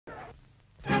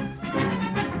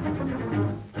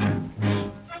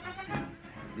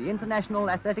international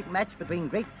athletic match between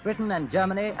Great Britain and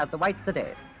Germany at the White City,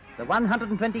 the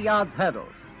 120 yards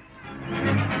hurdles.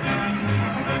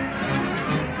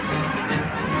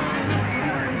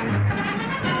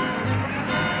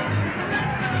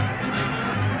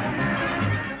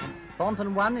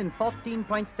 Thornton won in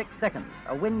 14.6 seconds,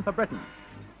 a win for Britain.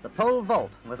 The pole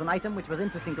vault was an item which was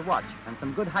interesting to watch, and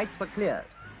some good heights were cleared.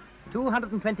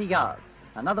 220 yards,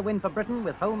 another win for Britain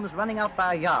with Holmes running out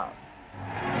by a yard.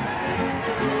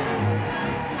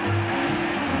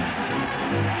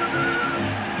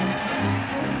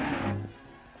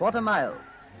 Quarter mile.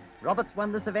 Roberts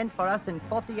won this event for us in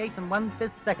 48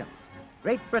 1/5 seconds.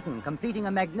 Great Britain completing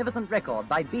a magnificent record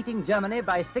by beating Germany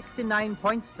by 69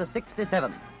 points to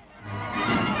 67.